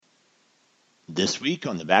This week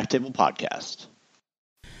on the Backtable Podcast.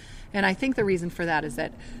 And I think the reason for that is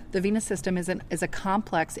that the venous system is a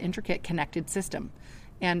complex, intricate, connected system.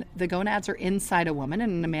 And the gonads are inside a woman,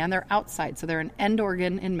 and in a man they're outside. So they're an end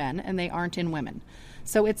organ in men, and they aren't in women.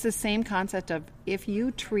 So it's the same concept of if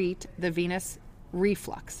you treat the venous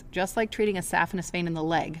reflux, just like treating a saphenous vein in the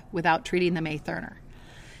leg without treating the May Thurner.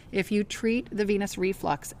 If you treat the venous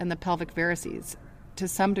reflux and the pelvic varices to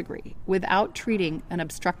some degree without treating an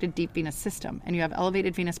obstructed deep venous system, and you have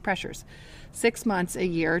elevated venous pressures, 6 months, a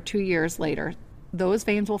year, 2 years later, those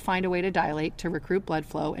veins will find a way to dilate, to recruit blood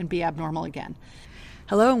flow, and be abnormal again.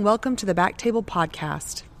 Hello and welcome to the Backtable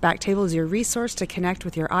Podcast. Backtable is your resource to connect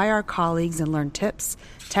with your IR colleagues and learn tips,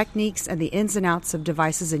 techniques, and the ins and outs of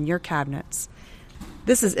devices in your cabinets.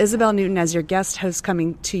 This is Isabel Newton as your guest host,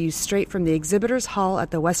 coming to you straight from the Exhibitors Hall at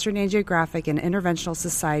the Western Angiographic and Interventional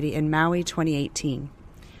Society in Maui 2018.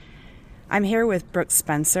 I'm here with Brooke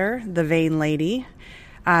Spencer, the Vein Lady.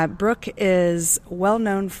 Brooke is well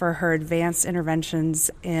known for her advanced interventions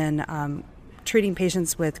in treating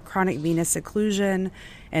patients with chronic venous occlusion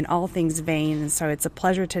and all things vein. And so it's a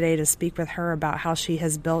pleasure today to speak with her about how she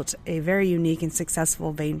has built a very unique and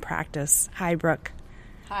successful vein practice. Hi, Brooke.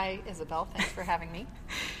 Hi, Isabel. Thanks for having me.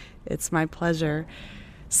 It's my pleasure.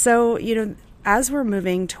 So, as we're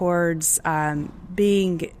moving towards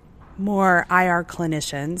being more IR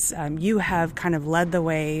clinicians, you have kind of led the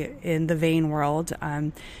way in the vein world.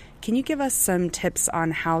 Can you give us some tips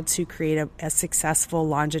on how to create a successful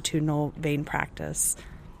longitudinal vein practice?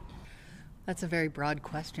 That's a very broad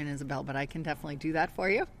question, Isabel, but I can definitely do that for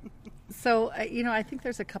you. So, I think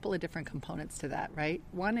there's a couple of different components to that, right?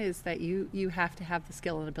 One is that you have to have the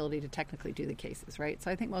skill and ability to technically do the cases, right?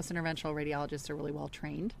 So I think most interventional radiologists are really well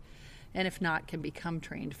trained, and if not, can become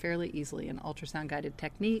trained fairly easily in ultrasound-guided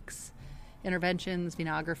techniques, interventions,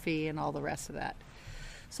 venography, and all the rest of that.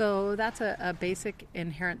 So that's a basic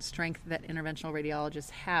inherent strength that interventional radiologists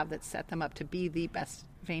have that set them up to be the best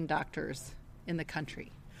vein doctors in the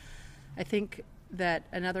country. I think that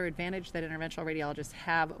another advantage that interventional radiologists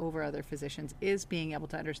have over other physicians is being able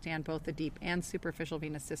to understand both the deep and superficial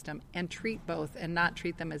venous system and treat both and not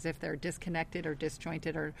treat them as if they're disconnected or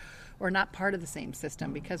disjointed or not part of the same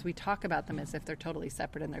system, because we talk about them as if they're totally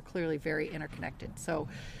separate and they're clearly very interconnected. So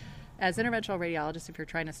as interventional radiologists, if you're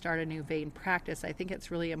trying to start a new vein practice, I think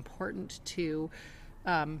it's really important to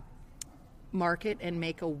market and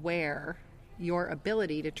make aware your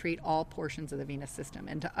ability to treat all portions of the venous system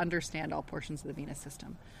and to understand all portions of the venous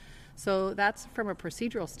system. So that's from a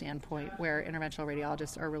procedural standpoint where interventional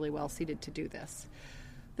radiologists are really well suited to do this.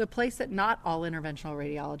 The place that not all interventional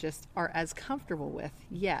radiologists are as comfortable with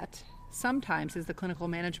yet sometimes is the clinical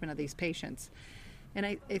management of these patients. And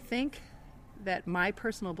I think that my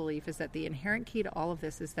personal belief is that the inherent key to all of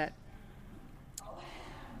this is that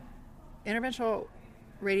interventional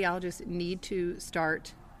radiologists need to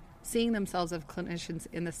start seeing themselves as clinicians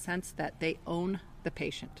in the sense that they own the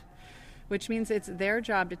patient, which means it's their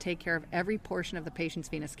job to take care of every portion of the patient's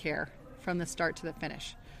venous care from the start to the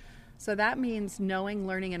finish. So that means knowing,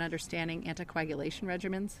 learning, and understanding anticoagulation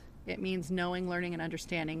regimens. It means knowing, learning, and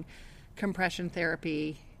understanding compression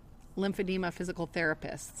therapy, lymphedema physical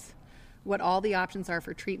therapists, what all the options are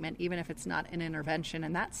for treatment, even if it's not an intervention.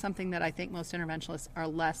 And that's something that I think most interventionalists are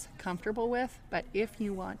less comfortable with. But if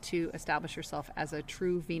you want to establish yourself as a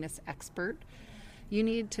true venous expert, you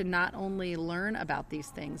need to not only learn about these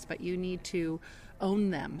things, but you need to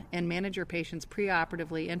own them and manage your patients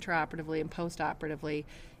preoperatively, intraoperatively, and postoperatively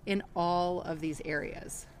in all of these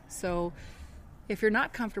areas. So if you're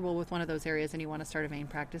not comfortable with one of those areas and you want to start a vein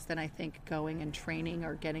practice, then I think going and training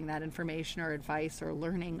or getting that information or advice or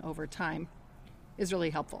learning over time is really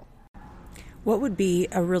helpful. What would be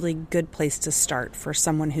a really good place to start for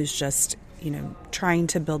someone who's just, trying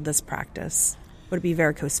to build this practice? Would it be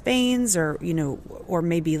varicose veins or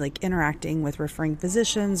maybe like interacting with referring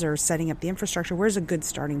physicians or setting up the infrastructure? Where's a good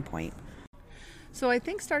starting point? So I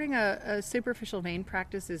think starting a superficial vein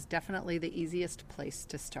practice is definitely the easiest place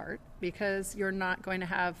to start, because you're not going to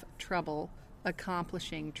have trouble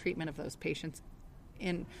accomplishing treatment of those patients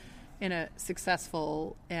in a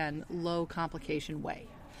successful and low complication way.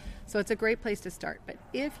 So it's a great place to start. But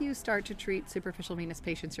if you start to treat superficial venous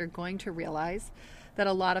patients, you're going to realize that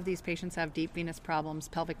a lot of these patients have deep venous problems,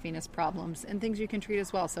 pelvic venous problems, and things you can treat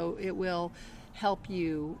as well. So it will help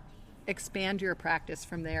you expand your practice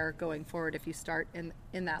from there going forward if you start in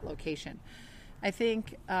that location. I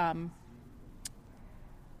think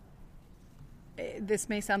this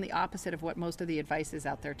may sound the opposite of what most of the advice is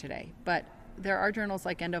out there today, but there are journals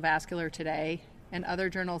like Endovascular Today and other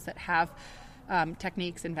journals that have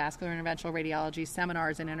techniques in vascular interventional radiology,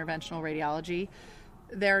 seminars in interventional radiology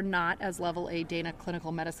they're not as level A Dana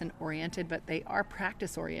clinical medicine oriented, but they are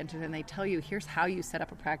practice oriented, and they tell you, here's how you set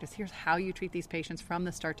up a practice, here's how you treat these patients from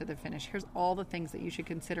the start to the finish, here's all the things that you should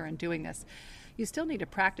consider in doing this. You still need to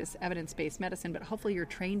practice evidence-based medicine, but hopefully you're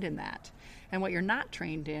trained in that. And what you're not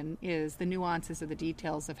trained in is the nuances of the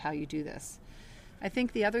details of how you do this. I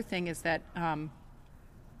think the other thing is that,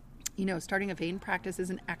 starting a vein practice is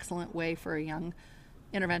an excellent way for a young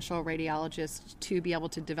interventional radiologist to be able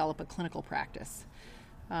to develop a clinical practice.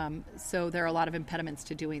 So there are a lot of impediments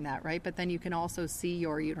to doing that, right? But then you can also see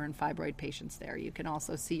your uterine fibroid patients there. You can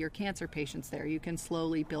also see your cancer patients there. You can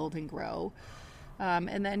slowly build and grow.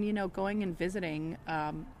 And then, going and visiting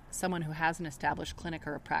someone who has an established clinic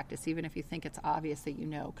or a practice, even if you think it's obvious that you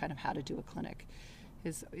know kind of how to do a clinic,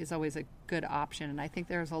 is always a good option. And I think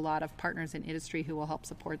there's a lot of partners in industry who will help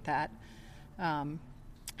support that,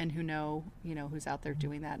 and who know, who's out there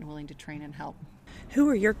doing that and willing to train and help. Who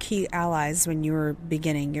were your key allies when you were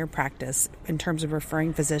beginning your practice in terms of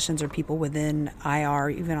referring physicians or people within IR,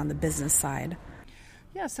 even on the business side?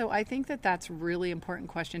 Yeah, so I think that that's a really important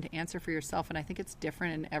question to answer for yourself, and I think it's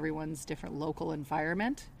different in everyone's different local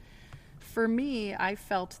environment. For me, I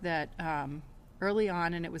felt that early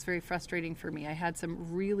on, and it was very frustrating for me, I had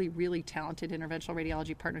some really, really talented interventional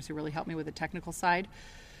radiology partners who really helped me with the technical side,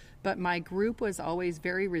 but my group was always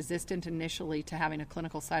very resistant initially to having a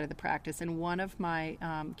clinical side of the practice. And one of my,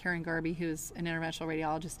 Karen Garby, who's an interventional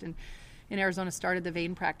radiologist in Arizona, started the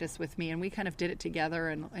vein practice with me, and we kind of did it together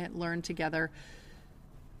and learned together.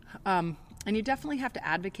 And you definitely have to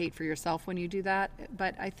advocate for yourself when you do that.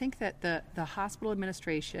 But I think that the hospital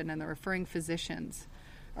administration and the referring physicians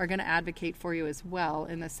are going to advocate for you as well,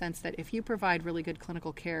 in the sense that if you provide really good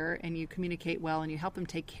clinical care and you communicate well and you help them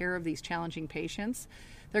take care of these challenging patients,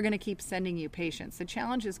 they're going to keep sending you patients. The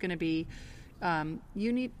challenge is going to be,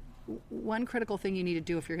 one critical thing you need to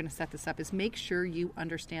do if you're going to set this up is make sure you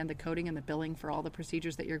understand the coding and the billing for all the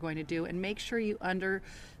procedures that you're going to do, and make sure you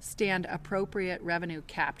understand appropriate revenue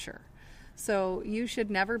capture. So you should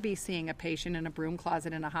never be seeing a patient in a broom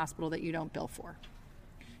closet in a hospital that you don't bill for.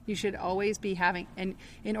 You should always be having, and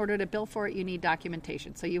in order to bill for it, you need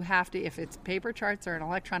documentation. So you have to, if it's paper charts or an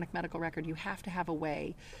electronic medical record, you have to have a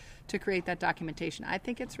way to create that documentation. I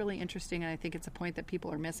think it's really interesting, and I think it's a point that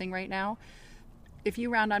people are missing right now. If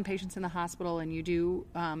you round on patients in the hospital and you do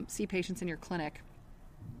see patients in your clinic,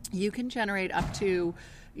 you can generate up to,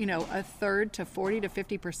 a third to 40 to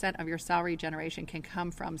 50% of your salary generation can come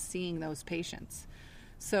from seeing those patients.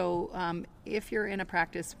 So if you're in a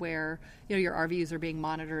practice where your RVUs are being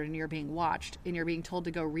monitored and you're being watched and you're being told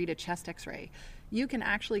to go read a chest x-ray, you can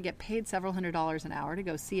actually get paid several $100s an hour to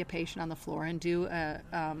go see a patient on the floor and do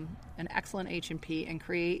an excellent H&P and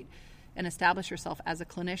create and establish yourself as a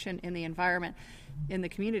clinician in the environment, in the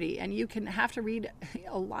community. And you can have to read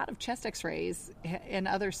a lot of chest x-rays and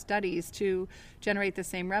other studies to generate the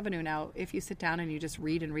same revenue. Now, if you sit down and you just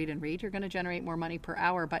read and read and read, you're going to generate more money per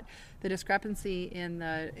hour. But the discrepancy in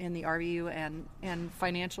the RVU and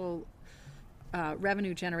financial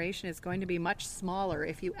revenue generation is going to be much smaller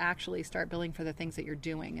if you actually start billing for the things that you're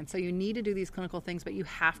doing. And so you need to do these clinical things, but you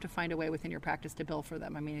have to find a way within your practice to bill for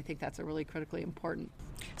them. I mean, I think that's a really critically important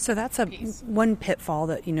So that's one pitfall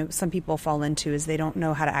that, some people fall into, is they don't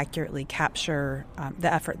know how to accurately capture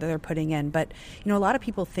the effort that they're putting in. But, a lot of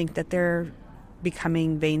people think that they're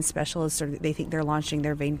becoming vein specialists, or they think they're launching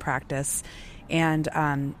their vein practice. And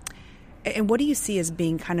what do you see as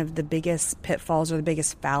being kind of the biggest pitfalls or the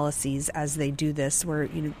biggest fallacies as they do this, where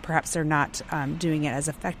perhaps they're not doing it as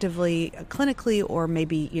effectively clinically, or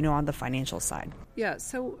maybe on the financial side? Yeah.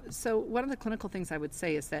 So one of the clinical things I would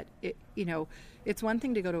say is that it's one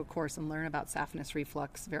thing to go to a course and learn about saphenous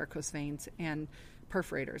reflux, varicose veins, and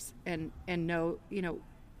perforators, and know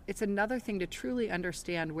it's another thing to truly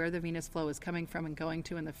understand where the venous flow is coming from and going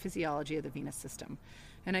to, in the physiology of the venous system.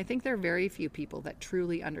 And I think there are very few people that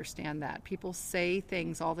truly understand that. People say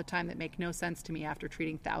things all the time that make no sense to me after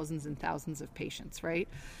treating thousands and thousands of patients, right?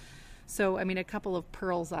 So, a couple of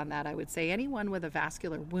pearls on that, I would say anyone with a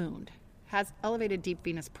vascular wound has elevated deep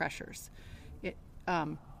venous pressures.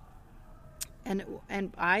 And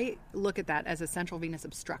I look at that as a central venous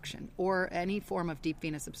obstruction or any form of deep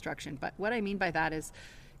venous obstruction. But what I mean by that is,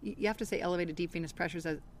 you have to say elevated deep venous pressures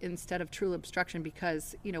instead of true obstruction,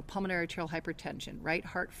 because, pulmonary arterial hypertension, right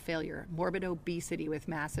heart failure, morbid obesity with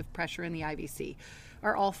massive pressure in the IVC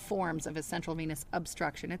are all forms of a central venous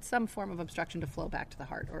obstruction. It's some form of obstruction to flow back to the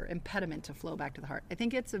heart, or impediment to flow back to the heart. I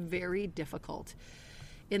think it's very difficult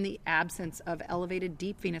in the absence of elevated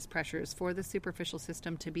deep venous pressures for the superficial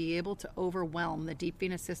system to be able to overwhelm the deep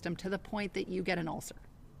venous system to the point that you get an ulcer.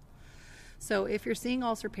 So if you're seeing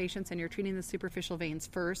ulcer patients and you're treating the superficial veins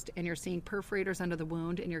first and you're seeing perforators under the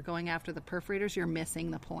wound and you're going after the perforators, you're missing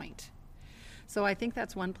the point. So I think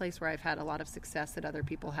that's one place where I've had a lot of success that other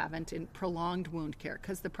people haven't in prolonged wound care,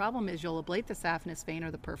 because the problem is you'll ablate the saphenous vein or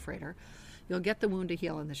the perforator, you'll get the wound to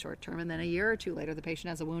heal in the short term, and then a year or two later the patient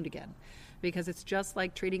has a wound again, because it's just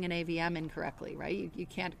like treating an AVM incorrectly, right? You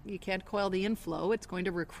can't coil the inflow. It's going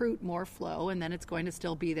to recruit more flow, and then it's going to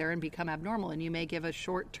still be there and become abnormal, and you may give a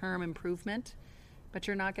short-term improvement, but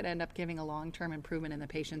you're not going to end up giving a long-term improvement in the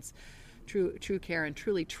patient's true care and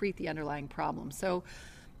truly treat the underlying problem. So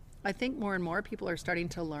I think more and more people are starting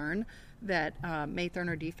to learn that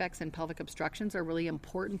May-Thurner defects and pelvic obstructions are really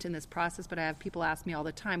important in this process, but I have people ask me all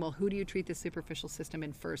the time, well, who do you treat the superficial system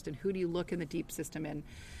in first, and who do you look in the deep system in?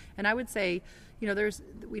 And I would say,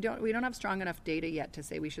 we don't have strong enough data yet to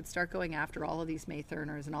say we should start going after all of these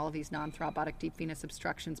May-Thurners and all of these non-thrombotic deep venous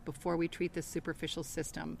obstructions before we treat the superficial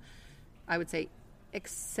system. I would say,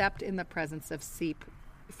 except in the presence of SEEP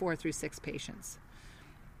 4 through 6 patients.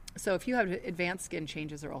 So if you have advanced skin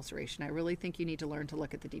changes or ulceration, I really think you need to learn to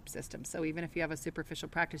look at the deep system. So even if you have a superficial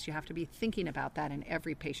practice, you have to be thinking about that in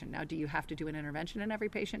every patient. Now, do you have to do an intervention in every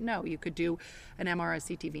patient? No. You could do an MR or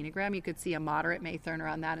CT venogram. You could see a moderate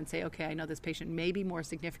May-Thurner on that and say, okay, I know this patient may be more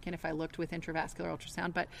significant if I looked with intravascular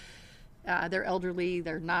ultrasound, but they're elderly,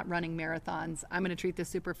 they're not running marathons. I'm going to treat the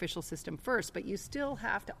superficial system first, but you still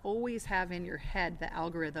have to always have in your head the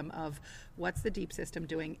algorithm of what's the deep system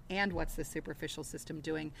doing and what's the superficial system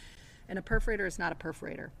doing. And a perforator is not a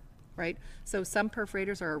perforator, right? So some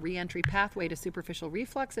perforators are a re-entry pathway to superficial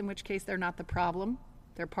reflux, in which case they're not the problem,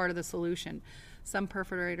 they're part of the solution. Some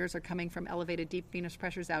perforators are coming from elevated deep venous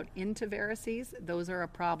pressures out into varices. Those are a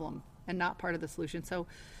problem and not part of the solution. So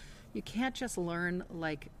you can't just learn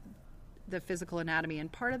like the physical anatomy, and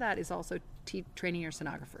part of that is also training your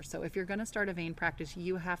sonographer. So if you're going to start a vein practice,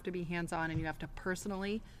 you have to be hands-on and you have to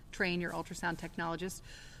personally train your ultrasound technologist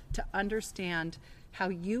to understand how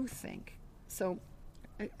you think. So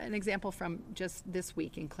an example from just this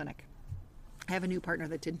week in clinic, I have a new partner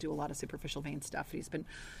that didn't do a lot of superficial vein stuff. He's been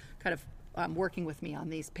kind of working with me on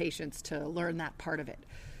these patients to learn that part of it.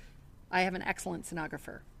 I have an excellent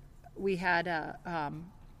sonographer. We had a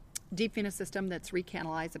deep venous system that's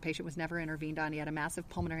recanalized. The patient was never intervened on. He had a massive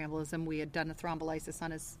pulmonary embolism. We had done a thrombolysis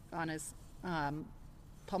on his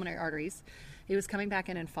pulmonary arteries. He was coming back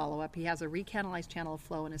in follow-up. He has a recanalized channel of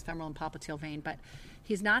flow in his femoral and popliteal vein, but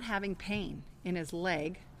he's not having pain in his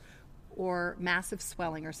leg or massive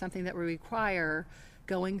swelling or something that would require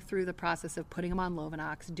going through the process of putting him on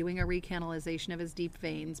Lovenox, doing a recanalization of his deep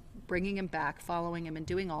veins, bringing him back, following him, and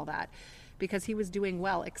doing all that, because he was doing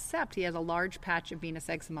well, except he has a large patch of venous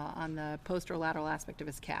eczema on the posterolateral aspect of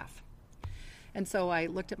his calf. And so I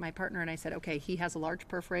looked at my partner and I said, okay, he has a large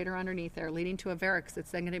perforator underneath there leading to a varix that's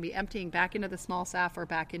then going to be emptying back into the small saph or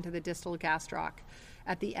back into the distal gastroc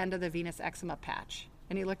at the end of the venous eczema patch.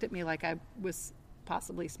 And he looked at me like I was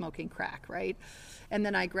possibly smoking crack, right? And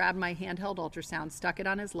then I grabbed my handheld ultrasound, stuck it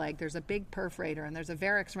on his leg. There's a big perforator and there's a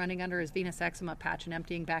varix running under his venous eczema patch and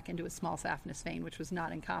emptying back into a small saphenous vein, which was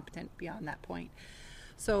not incompetent beyond that point.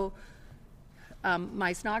 So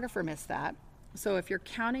my sonographer missed that. So if you're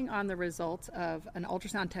counting on the results of an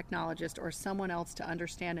ultrasound technologist or someone else to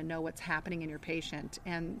understand and know what's happening in your patient,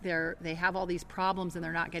 and they have all these problems and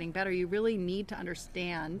they're not getting better, you really need to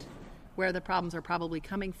understand where the problems are probably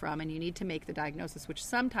coming from, and you need to make the diagnosis, which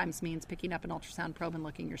sometimes means picking up an ultrasound probe and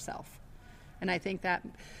looking yourself. And I think that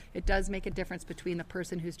it does make a difference between the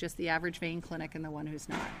person who's just the average vein clinic and the one who's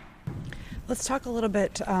not. Let's talk a little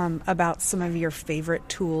bit about some of your favorite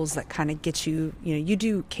tools that kind of get you, you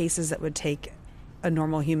do cases that would take a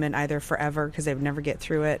normal human either forever because they would never get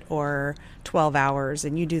through it, or 12 hours,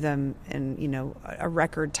 and you do them in a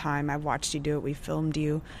record time. I've watched you do it. We filmed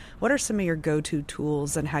you. What are some of your go-to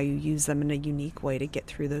tools and how you use them in a unique way to get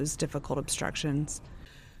through those difficult obstructions?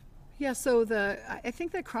 Yeah, so I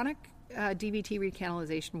think that chronic DVT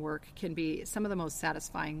recanalization work can be some of the most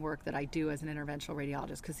satisfying work that I do as an interventional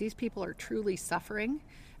radiologist, because these people are truly suffering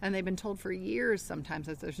and they've been told for years sometimes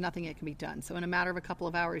that there's nothing that can be done. So in a matter of a couple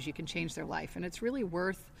of hours you can change their life, and it's really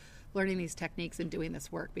worth learning these techniques and doing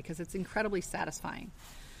this work because it's incredibly satisfying.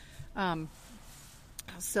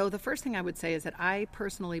 So the first thing I would say is that I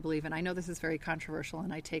personally believe, and I know this is very controversial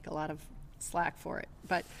and I take a lot of slack for it,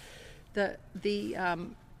 but the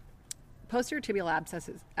posterior tibial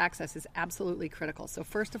access is absolutely critical. So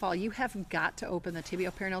first of all, you have got to open the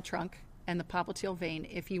tibioperineal trunk and the popliteal vein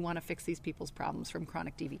if you want to fix these people's problems from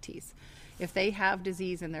chronic DVTs. If they have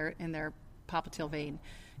disease in their popliteal vein,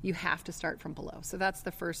 you have to start from below. So that's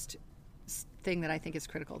the first thing that I think is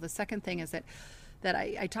critical. The second thing is that that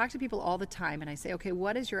I talk to people all the time and I say, okay,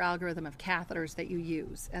 what is your algorithm of catheters that you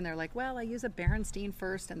use? And they're like, well, I use a Berenstein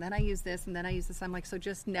first, and then I use this, and then I use this. I'm like, so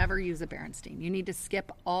just never use a Berenstein. You need to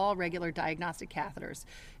skip all regular diagnostic catheters.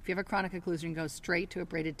 If you have a chronic occlusion, go straight to a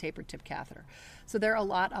braided tapered tip catheter. So there are a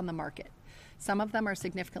lot on the market. Some of them are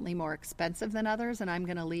significantly more expensive than others, and I'm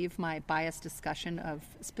going to leave my biased discussion of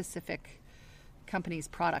specific companies'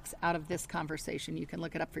 products out of this conversation. You can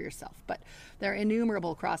look it up for yourself. But there are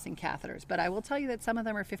innumerable crossing catheters. But I will tell you that some of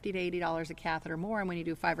them are $50 to $80 a catheter more, and when you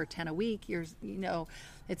do 5 or 10 a week,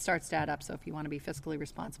 it starts to add up. So if you want to be fiscally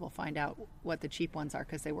responsible, find out what the cheap ones are,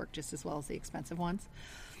 because they work just as well as the expensive ones.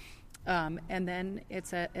 And then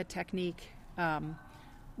it's a technique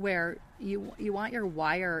where you want your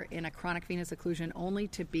wire in a chronic venous occlusion only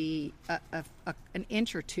to be an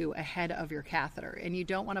inch or two ahead of your catheter, and you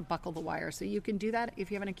don't want to buckle the wire. So you can do that if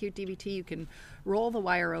you have an acute DVT. You can roll the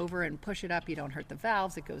wire over and push it up. You don't hurt the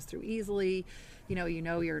valves. It goes through easily. You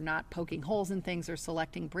know you're not poking holes in things or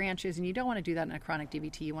selecting branches, and you don't want to do that in a chronic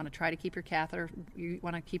DVT. You want to try to keep your catheter. You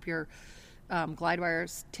want to keep your glide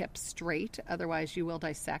wires tip straight. Otherwise, you will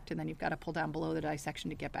dissect, and then you've got to pull down below the dissection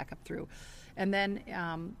to get back up through. And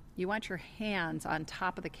then you want your hands on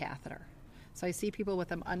top of the catheter. So I see people with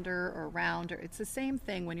them under or around. It's the same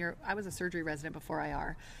thing when I was a surgery resident before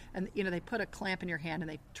IR, and they put a clamp in your hand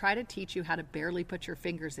and they try to teach you how to barely put your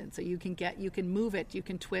fingers in. So you can move it, you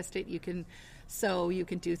can twist it, you can sew, you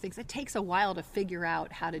can do things. It takes a while to figure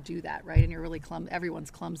out how to do that, right? And you're really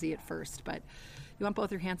everyone's clumsy at first, but you want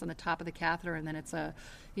both your hands on the top of the catheter, and then it's a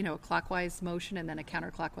clockwise motion and then a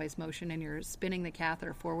counterclockwise motion, and you're spinning the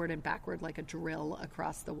catheter forward and backward like a drill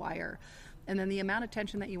across the wire. And then the amount of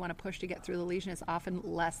tension that you want to push to get through the lesion is often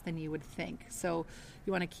less than you would think. So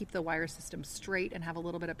you want to keep the wire system straight and have a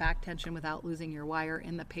little bit of back tension without losing your wire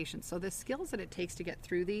in the patient. So the skills that it takes to get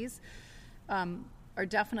through these are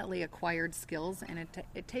definitely acquired skills, and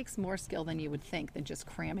it takes more skill than you would think than just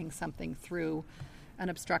cramming something through an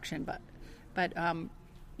obstruction. But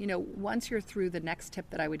once you're through, the next tip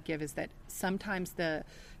that I would give is that sometimes the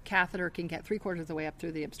catheter can get 3/4 of the way up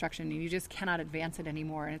through the obstruction and you just cannot advance it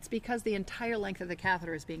anymore. And it's because the entire length of the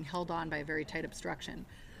catheter is being held on by a very tight obstruction.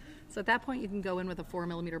 So at that point, you can go in with a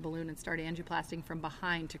 4-millimeter balloon and start angioplasting from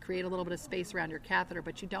behind to create a little bit of space around your catheter,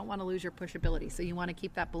 but you don't want to lose your pushability. So you want to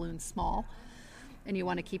keep that balloon small, and you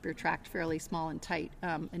want to keep your tract fairly small and tight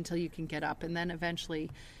until you can get up. And then eventually,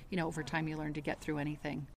 over time, you learn to get through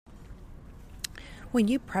anything. When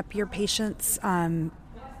you prep your patients, can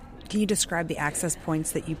you describe the access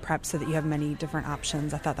points that you prep so that you have many different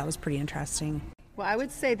options? I thought that was pretty interesting. Well, I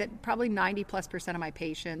would say that probably 90+% of my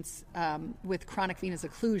patients with chronic venous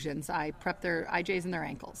occlusions, I prep their IJs and their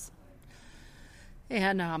ankles.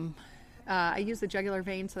 And I use the jugular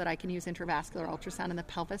vein so that I can use intravascular ultrasound in the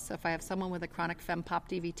pelvis. So if I have someone with a chronic fempop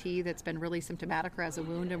DVT that's been really symptomatic or has a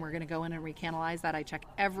wound and we're going to go in and recanalize that, I check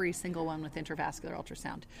every single one with intravascular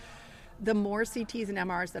ultrasound. The more CTs and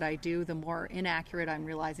MRs that I do, the more inaccurate I'm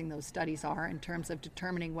realizing those studies are in terms of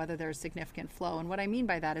determining whether there's significant flow. And what I mean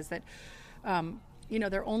by that is that,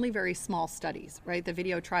 they're only very small studies, right? The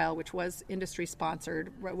video trial, which was industry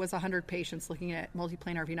sponsored, was 100 patients looking at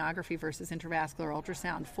multiplanar venography versus intravascular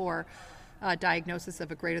ultrasound for diagnosis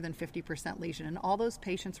of a greater than 50% lesion. And all those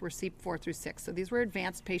patients were CEIP 4 through 6. So these were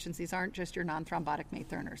advanced patients. These aren't just your non-thrombotic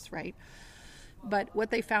May-Thurners, right? But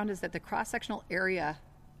what they found is that the cross-sectional area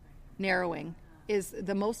narrowing is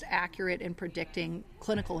the most accurate in predicting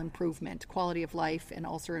clinical improvement, quality of life, and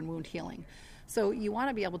ulcer and wound healing. So you want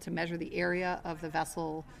to be able to measure the area of the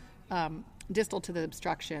vessel distal to the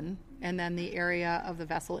obstruction, and then the area of the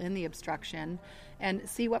vessel in the obstruction, and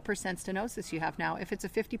see what percent stenosis you have. Now, if it's a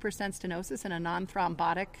 50% stenosis in a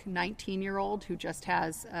non-thrombotic 19-year-old who just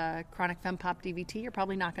has chronic fempop DVT, you're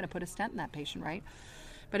probably not going to put a stent in that patient, right?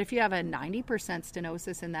 But if you have a 90%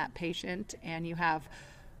 stenosis in that patient and you have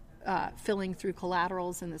filling through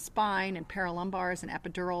collaterals in the spine and paralumbars and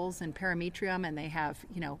epidurals and parametrium, and they have,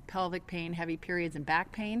 pelvic pain, heavy periods, and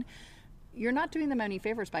back pain, you're not doing them any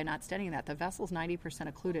favors by not stenting that. The vessel's 90%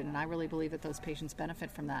 occluded, and I really believe that those patients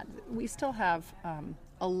benefit from that. We still have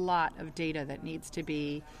a lot of data that needs to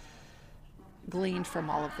be gleaned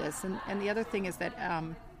from all of this. And the other thing is that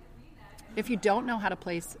if you don't know how to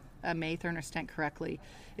place a May-Thurner stent correctly,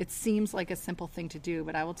 it seems like a simple thing to do,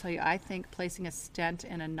 but I will tell you, I think placing a stent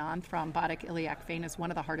in a non-thrombotic iliac vein is one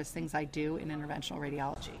of the hardest things I do in interventional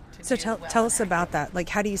radiology. So tell us about that. Like,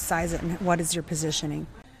 how do you size it, and what is your positioning?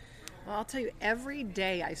 Well, I'll tell you, every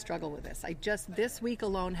day I struggle with this. This week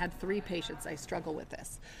alone had 3 patients I struggle with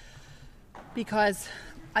this. Because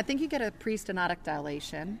I think you get a pre-stenotic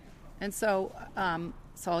dilation, And so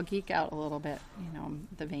I'll geek out a little bit. I'm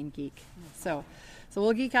the vein geek. So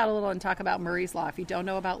we'll geek out a little and talk about Murray's Law. If you don't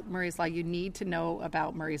know about Murray's Law, you need to know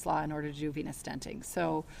about Murray's Law in order to do venous stenting.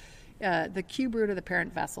 So the cube root of the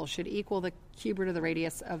parent vessel should equal the cube root of the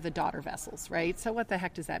radius of the daughter vessels, right? So what the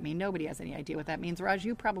heck does that mean? Nobody has any idea what that means. Raj,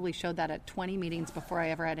 you probably showed that at 20 meetings before I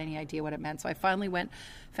ever had any idea what it meant. So I finally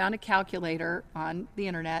found a calculator on the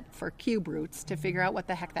internet for cube roots to figure out what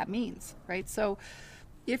the heck that means, right? So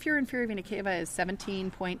if your inferior vena cava is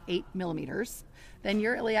 17.8 millimeters, then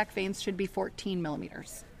your iliac veins should be 14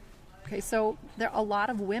 millimeters. Okay, so a lot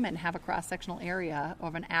of women have a cross-sectional area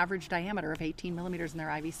of an average diameter of 18 millimeters in their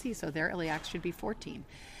IVC, so their iliacs should be 14.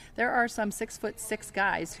 There are some 6'6"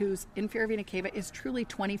 guys whose inferior vena cava is truly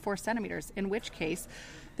 24 centimeters, in which case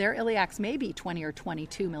their iliacs may be 20 or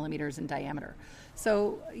 22 millimeters in diameter.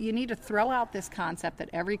 So you need to throw out this concept that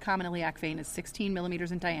every common iliac vein is 16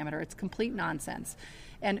 millimeters in diameter. It's complete nonsense.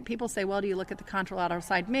 And people say, well, do you look at the contralateral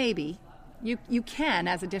side? Maybe. You can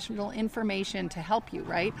as additional information to help you,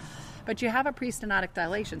 right? But you have a pre-stenotic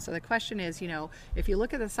dilation. So the question is, if you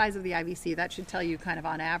look at the size of the IVC, that should tell you kind of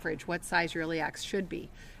on average what size your iliacs should be.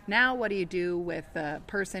 Now, what do you do with the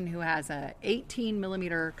person who has a 18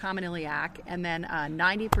 millimeter common iliac and then a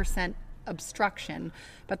 90% obstruction,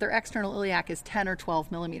 but their external iliac is 10 or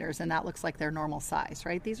 12 millimeters, and that looks like their normal size,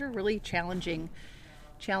 right? These are really challenging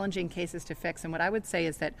cases to fix. And what I would say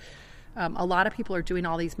is that a lot of people are doing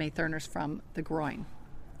all these May-Thurner's from the groin.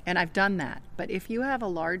 And I've done that. But if you have a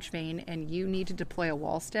large vein and you need to deploy a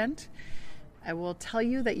wall stent, I will tell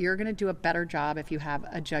you that you're going to do a better job if you have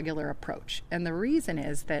a jugular approach. And the reason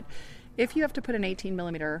is that if you have to put an 18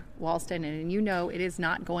 millimeter wall stent in, and it is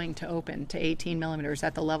not going to open to 18 millimeters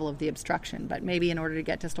at the level of the obstruction, but maybe in order to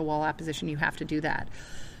get just a wall apposition, you have to do that.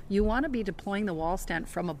 You want to be deploying the wall stent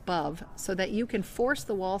from above so that you can force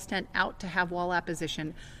the wall stent out to have wall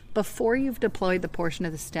apposition before you've deployed the portion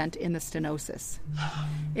of the stent in the stenosis.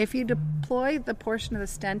 If you deploy the portion of the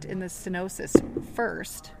stent in the stenosis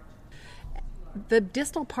first, the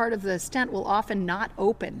distal part of the stent will often not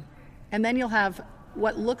open, and then you'll have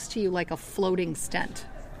what looks to you like a floating stent.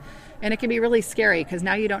 And it can be really scary because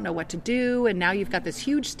now you don't know what to do, and now you've got this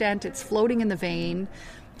huge stent, it's floating in the vein.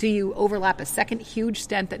 Do you overlap a second huge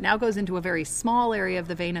stent that now goes into a very small area of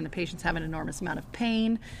the vein and the patients have an enormous amount of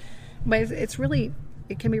pain? But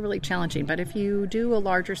it can be really challenging. But if you do a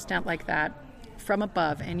larger stent like that from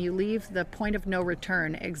above and you leave the point of no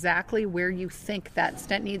return exactly where you think that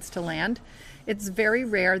stent needs to land, it's very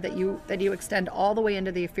rare that you extend all the way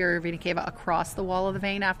into the inferior vena cava across the wall of the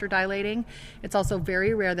vein after dilating. It's also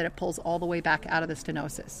very rare that it pulls all the way back out of the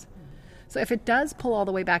stenosis. So if it does pull all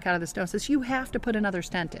the way back out of the stenosis, you have to put another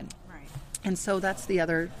stent in. Right. And so that's the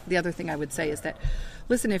other thing I would say is that,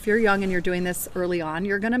 listen, if you're young and you're doing this early on,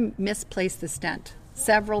 you're going to misplace the stent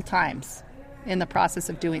several times in the process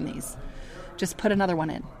of doing these. Just put another one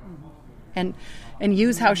in. And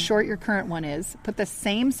use how short your current one is. Put the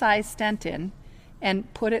same size stent in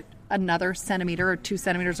and put it another centimeter or 2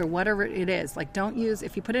 centimeters or whatever it is. Like,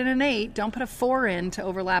 if you put in an 8, don't put a 4 in to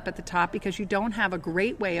overlap at the top because you don't have a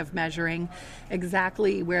great way of measuring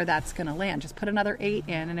exactly where that's going to land. Just put another 8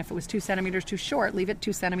 in, and if it was 2 centimeters too short, leave it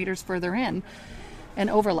 2 centimeters further in and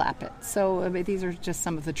overlap it. So these are just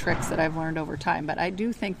some of the tricks that I've learned over time. But I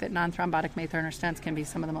do think that non-thrombotic May-Thurner stents can be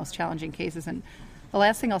some of the most challenging cases. And the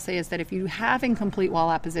last thing I'll say is that if you have incomplete wall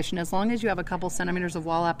apposition, as long as you have a couple centimeters of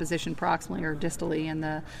wall apposition proximally or distally in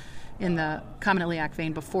the common iliac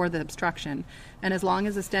vein before the obstruction, and as long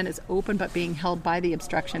as the stent is open but being held by the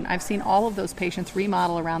obstruction, I've seen all of those patients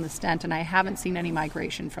remodel around the stent, and I haven't seen any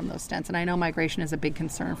migration from those stents. And I know migration is a big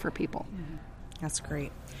concern for people. That's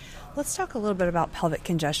great. Let's talk a little bit about pelvic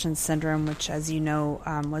congestion syndrome, which, as you know,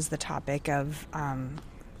 was the topic of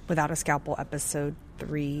Without a Scalpel episode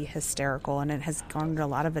 3, Hysterical, and it has garnered a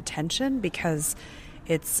lot of attention because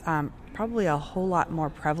it's probably a whole lot more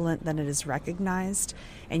prevalent than it is recognized.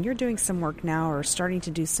 And you're doing some work now, or starting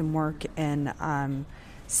to do some work in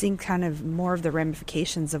seeing kind of more of the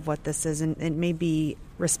ramifications of what this is, and it may be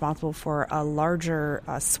responsible for a larger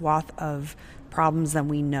swath of problems than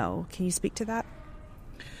we know. Can you speak to that?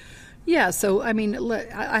 Yeah, so I mean,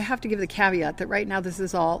 I have to give the caveat that right now this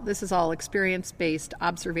is all experience-based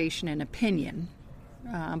observation and opinion,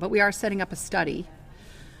 but we are setting up a study,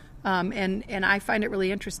 and I find it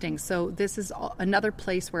really interesting. So this is another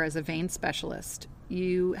place where, as a vein specialist,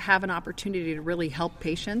 you have an opportunity to really help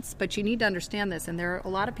patients, but you need to understand this. And there are a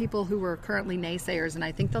lot of people who are currently naysayers, and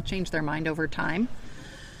I think they'll change their mind over time.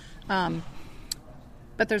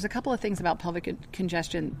 But there's a couple of things about pelvic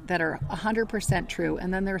congestion that are 100% true,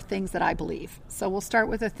 and then there are things that I believe. So we'll start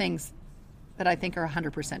with the things that I think are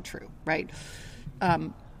 100% true, right?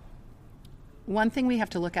 One thing we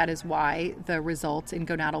have to look at is why the results in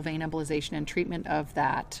gonadal vein embolization and treatment of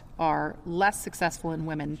that are less successful in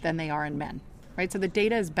women than they are in men, right? So the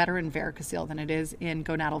data is better in varicocele than it is in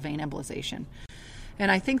gonadal vein embolization.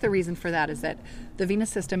 And I think the reason for that is that the venous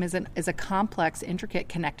system is a complex, intricate,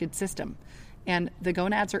 connected system. And the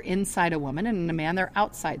gonads are inside a woman, and in a man they're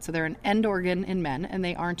outside. So they're an end organ in men, and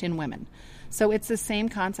they aren't in women. So it's the same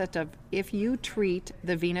concept of if you treat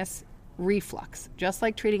the venous reflux, just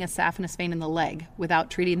like treating a saphenous vein in the leg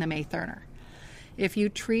without treating the May Thurner. If you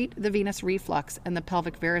treat the venous reflux and the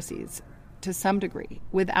pelvic varices to some degree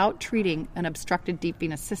without treating an obstructed deep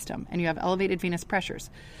venous system, and you have elevated venous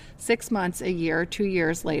pressures, 6 months, a year, 2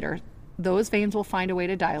 years later, those veins will find a way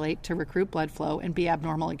to dilate, to recruit blood flow, and be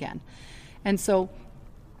abnormal again. And so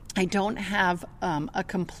I don't have a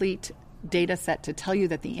complete data set to tell you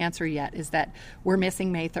that the answer yet is that we're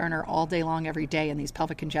missing May Thurner all day long every day in these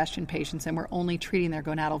pelvic congestion patients, and we're only treating their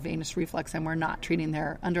gonadal venous reflux, and we're not treating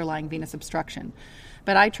their underlying venous obstruction.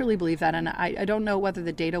 But I truly believe that, and I don't know whether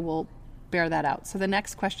the data will bear that out. So the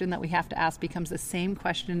next question that we have to ask becomes the same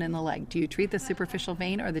question in the leg. Do you treat the superficial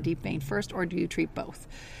vein or the deep vein first, or do you treat both?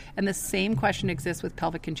 And the same question exists with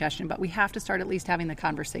pelvic congestion, but we have to start at least having the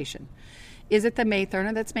conversation. Is it the May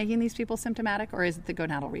Thurner that's making these people symptomatic, or is it the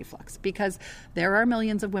gonadal reflux? Because there are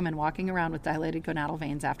millions of women walking around with dilated gonadal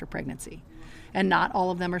veins after pregnancy. And not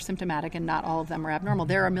all of them are symptomatic, and not all of them are abnormal.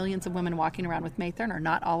 There are millions of women walking around with May Thurner.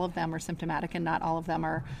 Not all of them are symptomatic, and not all of them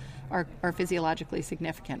are physiologically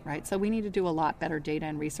significant, right? So we need to do a lot better data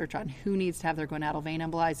and research on who needs to have their gonadal vein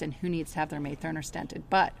embolized and who needs to have their May Thurner stented.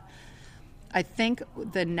 But I think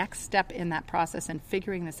the next step in that process and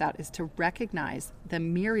figuring this out is to recognize the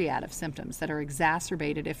myriad of symptoms that are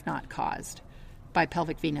exacerbated, if not caused, by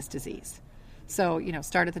pelvic venous disease. So,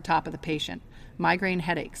 start at the top of the patient. Migraine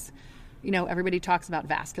headaches. Everybody talks about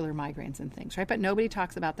vascular migraines and things, right? But nobody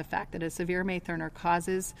talks about the fact that a severe May Thurner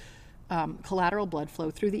causes collateral blood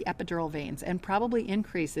flow through the epidural veins and probably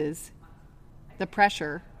increases the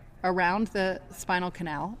pressure around the spinal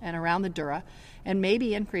canal and around the dura, and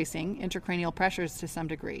maybe increasing intracranial pressures to some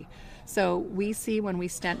degree. So we see when we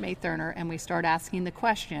stent May Thurner and we start asking the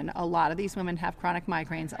question, a lot of these women have chronic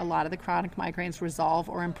migraines. A lot of the chronic migraines resolve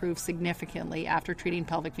or improve significantly after treating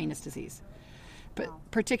pelvic venous disease, but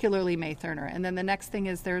particularly May Thurner. And then the next thing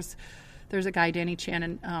is there's a guy, Danny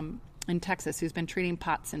Chan, in Texas, who's been treating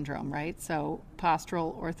POTS syndrome, right? So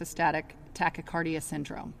postural orthostatic tachycardia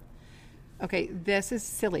syndrome. Okay, this is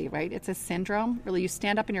silly, right? It's a syndrome. Really, you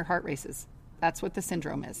stand up and your heart races. That's what the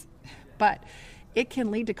syndrome is. But it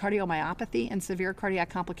can lead to cardiomyopathy and severe cardiac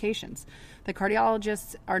complications. The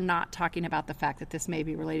cardiologists are not talking about the fact that this may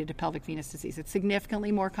be related to pelvic venous disease. It's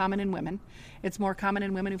significantly more common in women. It's more common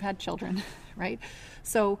in women who've had children, right?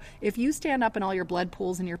 So if you stand up and all your blood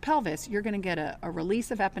pools in your pelvis, you're going to get a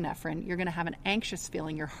release of epinephrine. You're going to have an anxious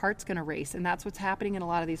feeling. Your heart's going to race. And that's what's happening in a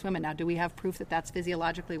lot of these women. Now, do we have proof that that's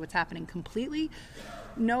physiologically what's happening completely?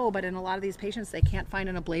 No, but in a lot of these patients, they can't find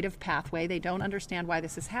an ablative pathway. They don't understand why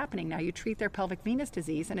this is happening. Now, you treat their pelvic venous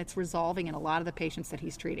disease, and it's resolving in a lot of the patients that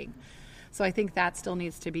he's treating. So I think that still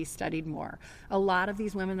needs to be studied more. A lot of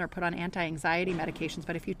these women are put on anti-anxiety medications,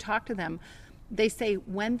 but if you talk to them, they say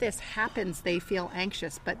when this happens, they feel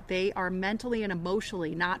anxious, but they are mentally and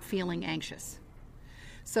emotionally not feeling anxious.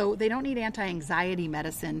 So they don't need anti-anxiety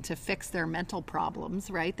medicine to fix their mental problems,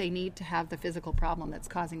 right? They need to have the physical problem that's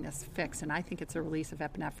causing this fixed. And I think it's a release of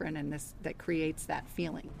epinephrine and this that creates that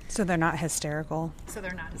feeling. So they're not hysterical? So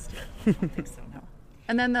they're not hysterical. I don't think so, no.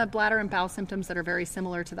 And then the bladder and bowel symptoms that are very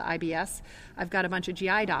similar to the IBS. I've got a bunch of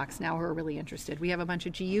GI docs now who are really interested. We have a bunch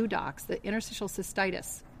of GU docs, the interstitial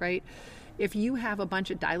cystitis, right? If you have a bunch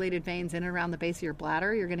of dilated veins in and around the base of your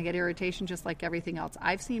bladder, you're going to get irritation just like everything else.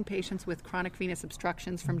 I've seen patients with chronic venous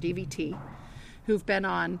obstructions from DVT who've been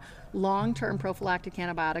on long-term prophylactic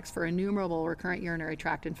antibiotics for innumerable recurrent urinary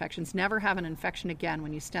tract infections, never have an infection again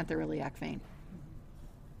when you stent their iliac vein.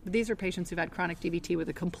 But these are patients who've had chronic DVT with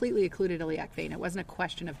a completely occluded iliac vein. It wasn't a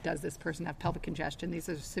question of does this person have pelvic congestion. These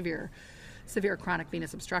are severe chronic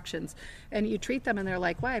venous obstructions. And you treat them and they're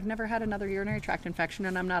like, well, I've never had another urinary tract infection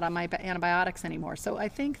and I'm not on my antibiotics anymore. So I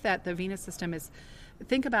think that the venous system is,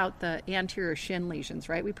 think about the anterior shin lesions,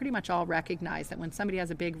 right? We pretty much all recognize that when somebody has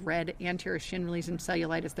a big red anterior shin lesion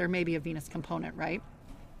cellulitis, there may be a venous component, right?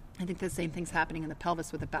 I think the same thing's happening in the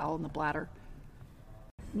pelvis with the bowel and the bladder.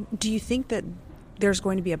 Do you think that there's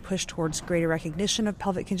going to be a push towards greater recognition of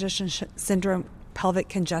pelvic congestion syndrome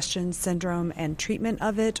and treatment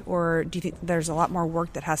of it, or do you think there's a lot more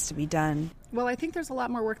work that has to be done? Well, I think there's a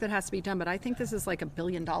lot more work that has to be done, but I think this is like $1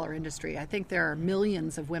 billion industry. I think there are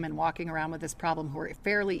millions of women walking around with this problem who are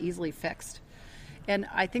fairly easily fixed. And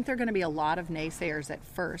I think there are going to be a lot of naysayers at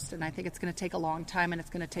first, and I think it's going to take a long time, and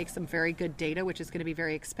it's going to take some very good data, which is going to be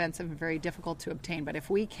very expensive and very difficult to obtain. But if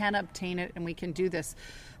we can obtain it and we can do this,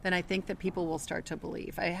 then I think that people will start to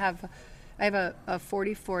believe. I have a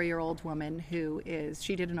 44-year-old woman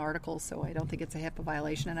she did an article, so I don't think it's a HIPAA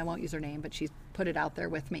violation, and I won't use her name, but she's put it out there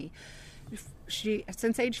with me.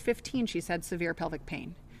 Since age 15, she's had severe pelvic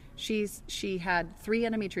pain. She had 3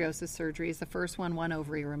 endometriosis surgeries, the first one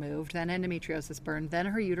ovary removed, then endometriosis burn, then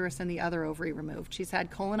her uterus and the other ovary removed. She's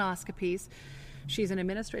had colonoscopies. She's an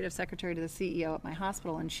administrative secretary to the CEO at my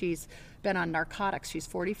hospital, and she's been on narcotics. She's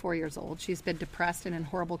 44 years old. She's been depressed and in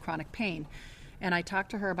horrible chronic pain. And I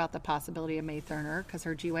talked to her about the possibility of May Thurner because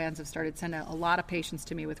her GYNs have started sending a lot of patients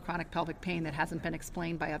to me with chronic pelvic pain that hasn't been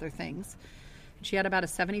explained by other things. She had about a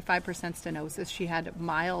 75% stenosis. She had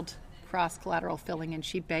mild cross-collateral filling, and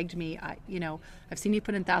she begged me, I've seen you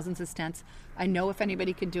put in thousands of stents. I know if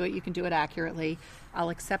anybody can do it, you can do it accurately. I'll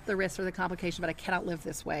accept the risk or the complication, but I cannot live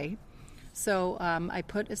this way. So I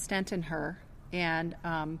put a stent in her, and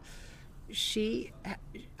I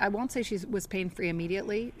won't say she was pain-free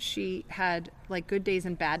immediately. She had like good days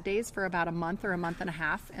and bad days for about a month or a month and a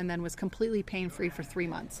half, and then was completely pain-free for 3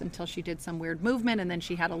 months until she did some weird movement, and then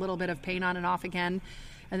she had a little bit of pain on and off again.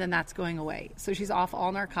 And then that's going away. So she's off all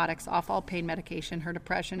narcotics, off all pain medication. Her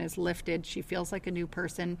depression is lifted. She feels like a new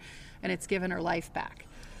person, and it's given her life back.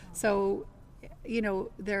 So,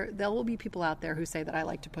 there will be people out there who say that I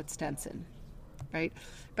like to put stents in, right?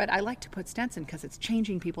 But I like to put stents in because it's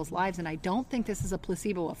changing people's lives, and I don't think this is a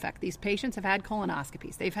placebo effect. These patients have had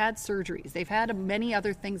colonoscopies. They've had surgeries. They've had many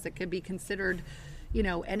other things that could be considered,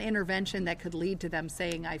 an intervention that could lead to them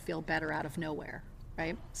saying, I feel better out of nowhere.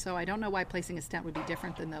 Right? So I don't know why placing a stent would be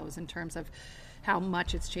different than those in terms of how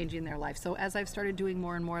much it's changing their life. So as I've started doing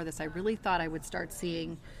more and more of this, I really thought I would start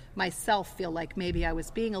seeing myself feel like maybe I was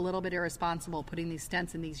being a little bit irresponsible putting these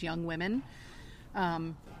stents in these young women.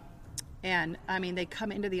 And I mean, they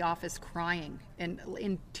come into the office crying and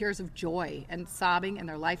in tears of joy and sobbing, and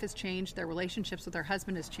their life has changed. Their relationships with their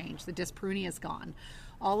husband has changed. The dyspareunia is gone.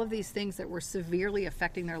 All of these things that were severely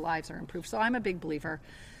affecting their lives are improved. So I'm a big believer.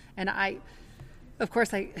 And of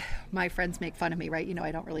course, my friends make fun of me, right?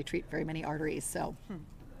 I don't really treat very many arteries. So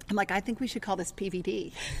I'm like, I think we should call this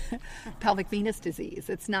PVD, pelvic venous disease.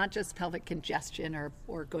 It's not just pelvic congestion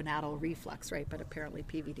or gonadal reflux, right? But apparently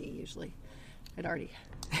PVD usually,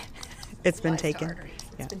 it's been taken.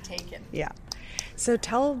 It's been taken. Yeah. So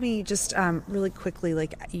tell me just really quickly,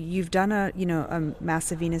 like you've done a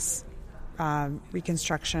massive venous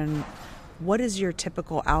reconstruction. What is your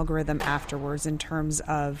typical algorithm afterwards in terms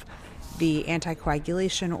of the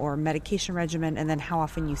anticoagulation or medication regimen, and then how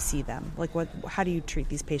often you see them? Like how do you treat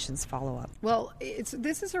these patients follow-up? Well,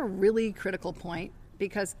 this is a really critical point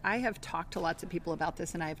because I have talked to lots of people about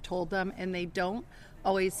this and I have told them, and they don't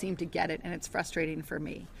always seem to get it, and it's frustrating for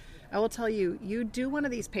me. I will tell you, you do one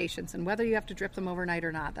of these patients, and whether you have to drip them overnight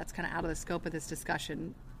or not, that's kind of out of the scope of this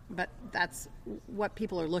discussion, but that's what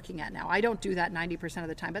people are looking at now. I don't do that 90% of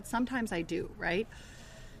the time, but sometimes I do, right?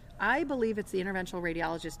 I believe it's the interventional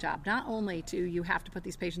radiologist's job. Not only do you have to put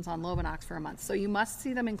these patients on Lovenox for a month, so you must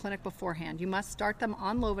see them in clinic beforehand. You must start them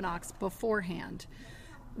on Lovenox beforehand.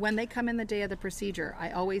 When they come in the day of the procedure,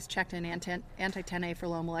 I always checked an anti-10A for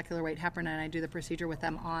low molecular weight heparin, and I do the procedure with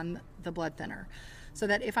them on the blood thinner. So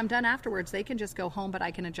that if I'm done afterwards, they can just go home, but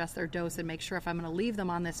I can adjust their dose and make sure if I'm going to leave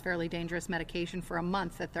them on this fairly dangerous medication for a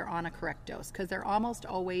month that they're on a correct dose, because they're almost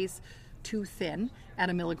always too thin at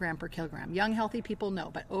 1 milligram per kilogram. Young, healthy people,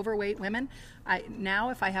 no, but overweight women,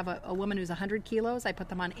 if I have a woman who's 100 kilos, I put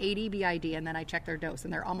them on 80 BID and then I check their dose,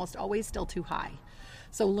 and they're almost always still too high.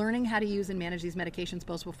 So learning how to use and manage these medications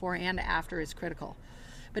both before and after is critical.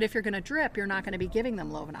 But if you're going to drip, you're not going to be giving them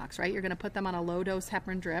Lovenox, right? You're going to put them on a low-dose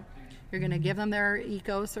heparin drip. You're going to give them their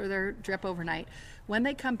ECOS or their drip overnight. When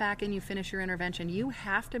they come back and you finish your intervention, you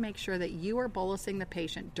have to make sure that you are bolusing the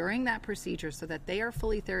patient during that procedure so that they are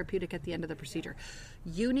fully therapeutic at the end of the procedure.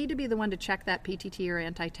 You need to be the one to check that PTT or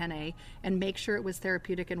anti-10A and make sure it was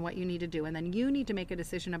therapeutic in what you need to do. And then you need to make a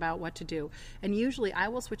decision about what to do. And usually I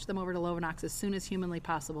will switch them over to Lovenox as soon as humanly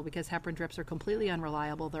possible because heparin drips are completely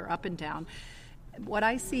unreliable. They're up and down. What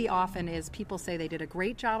I see often is people say they did a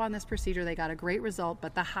great job on this procedure, they got a great result,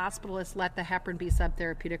 but the hospitalist let the heparin be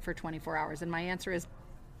subtherapeutic for 24 hours. And my answer is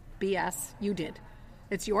BS, you did.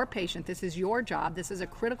 It's your patient. This is your job. This is a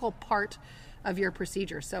critical part of your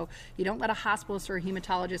procedure. So you don't let a hospitalist or a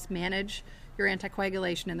hematologist manage your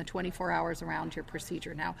anticoagulation in the 24 hours around your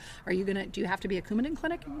procedure. Now, do you have to be a Coumadin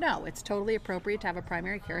clinic? No, it's totally appropriate to have a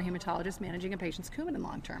primary care hematologist managing a patient's Coumadin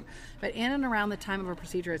long term. But in and around the time of a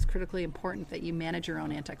procedure, it's critically important that you manage your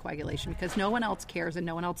own anticoagulation because no one else cares and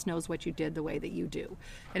no one else knows what you did the way that you do.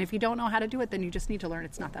 And if you don't know how to do it, then you just need to learn.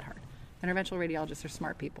 It's not that hard. Interventional radiologists are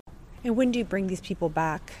smart people. And when do you bring these people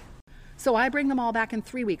back? So I bring them all back in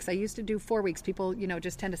 3 weeks. I used to do 4 weeks. People,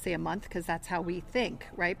 just tend to say a month because that's how we think,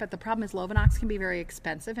 right? But the problem is Lovenox can be very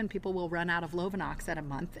expensive and people will run out of Lovenox at a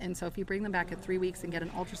month. And so if you bring them back at 3 weeks and get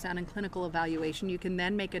an ultrasound and clinical evaluation, you can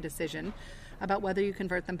then make a decision about whether you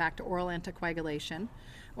convert them back to oral anticoagulation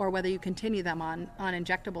or whether you continue them on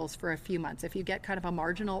injectables for a few months. If you get kind of a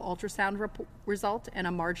marginal ultrasound result and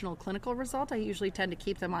a marginal clinical result, I usually tend to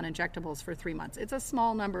keep them on injectables for 3 months. It's a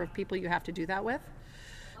small number of people you have to do that with.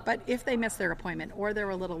 But if they miss their appointment or they're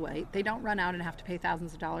a little late, they don't run out and have to pay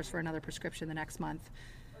thousands of dollars for another prescription the next month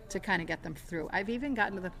to kind of get them through. I've even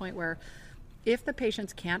gotten to the point where if the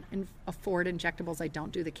patients can't afford injectables, I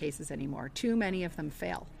don't do the cases anymore. Too many of them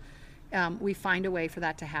fail. We find a way for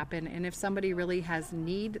that to happen. And if somebody really has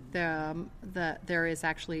need, there is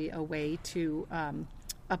actually a way to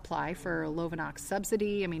apply for a Lovenox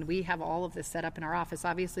subsidy. I mean, we have all of this set up in our office.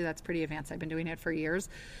 Obviously, that's pretty advanced. I've been doing it for years.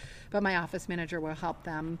 But my office manager will help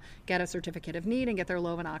them get a certificate of need and get their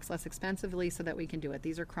Lovenox less expensively so that we can do it.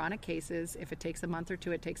 These are chronic cases. If it takes a month or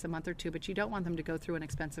two, it takes a month or two. But you don't want them to go through an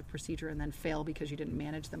expensive procedure and then fail because you didn't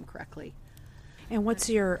manage them correctly. And what's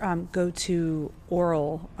your go-to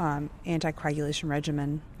oral anticoagulation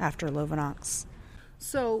regimen after Lovenox?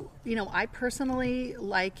 So, I personally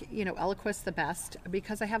like, Eliquis the best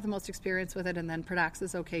because I have the most experience with it, and then Pradaxa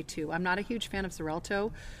is okay too. I'm not a huge fan of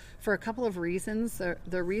Xarelto for a couple of reasons.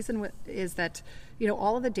 The reason is that,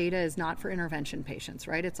 all of the data is not for intervention patients,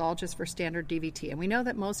 right? It's all just for standard DVT. And we know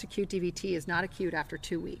that most acute DVT is not acute after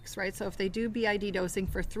 2 weeks, right? So if they do BID dosing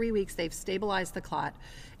for 3 weeks, they've stabilized the clot.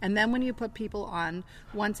 And then when you put people on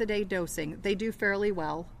once-a-day dosing, they do fairly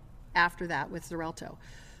well after that with Xarelto.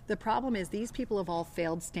 The problem is these people have all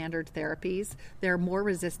failed standard therapies. They're more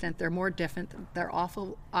resistant. They're more different. They're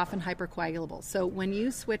often hypercoagulable. So when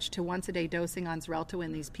you switch to once-a-day dosing on Xarelto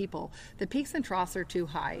in these people, the peaks and troughs are too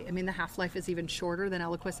high. I mean, the half-life is even shorter than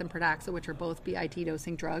Eliquis and Pradaxa, which are both BID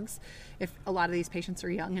dosing drugs. If a lot of these patients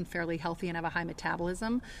are young and fairly healthy and have a high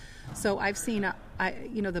metabolism. So I've seen,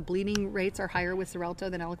 the bleeding rates are higher with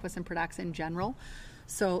Xarelto than Eliquis and Pradaxa in general.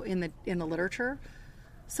 So in the literature.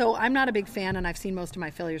 So I'm not a big fan, and I've seen most of my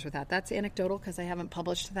failures with that. That's anecdotal because I haven't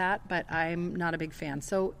published that, but I'm not a big fan.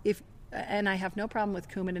 So and I have no problem with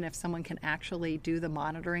Coumadin if someone can actually do the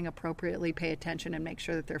monitoring appropriately, pay attention, and make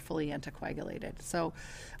sure that they're fully anticoagulated. So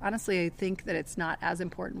honestly, I think that it's not as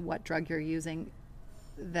important what drug you're using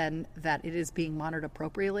than that it is being monitored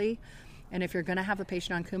appropriately. And if you're going to have a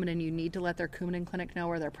patient on Coumadin, you need to let their Coumadin clinic know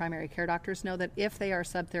or their primary care doctors know that if they are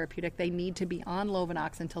subtherapeutic, they need to be on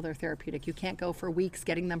Lovenox until they're therapeutic. You can't go for weeks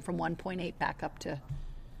getting them from 1.8 back up to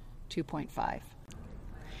 2.5.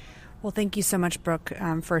 Well, thank you so much, Brooke,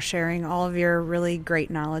 for sharing all of your really great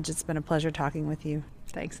knowledge. It's been a pleasure talking with you.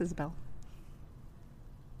 Thanks, Isabel.